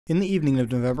In the evening of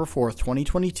November 4th,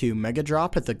 2022, Mega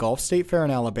Drop at the Gulf State Fair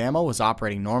in Alabama was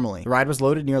operating normally. The ride was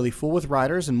loaded nearly full with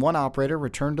riders, and one operator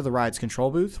returned to the ride's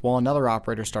control booth while another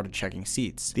operator started checking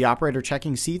seats. The operator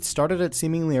checking seats started at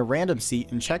seemingly a random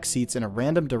seat and checked seats in a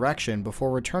random direction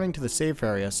before returning to the safe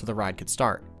area so the ride could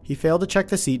start. He failed to check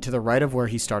the seat to the right of where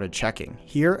he started checking.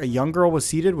 Here, a young girl was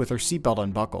seated with her seatbelt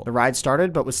unbuckled. The ride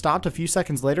started but was stopped a few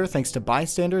seconds later thanks to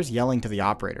bystanders yelling to the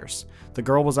operators. The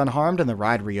girl was unharmed and the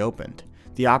ride reopened.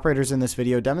 The operators in this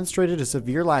video demonstrated a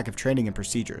severe lack of training and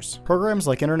procedures. Programs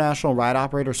like International Ride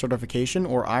Operator Certification,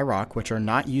 or IROC, which are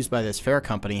not used by this fair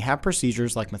company, have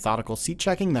procedures like methodical seat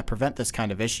checking that prevent this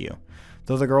kind of issue.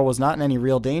 Though the girl was not in any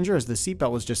real danger, as the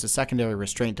seatbelt was just a secondary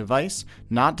restraint device,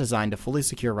 not designed to fully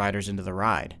secure riders into the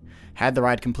ride. Had the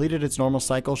ride completed its normal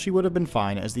cycle, she would have been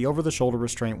fine, as the over-the-shoulder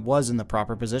restraint was in the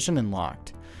proper position and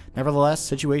locked. Nevertheless,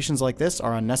 situations like this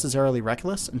are unnecessarily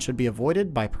reckless and should be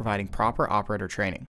avoided by providing proper operator training.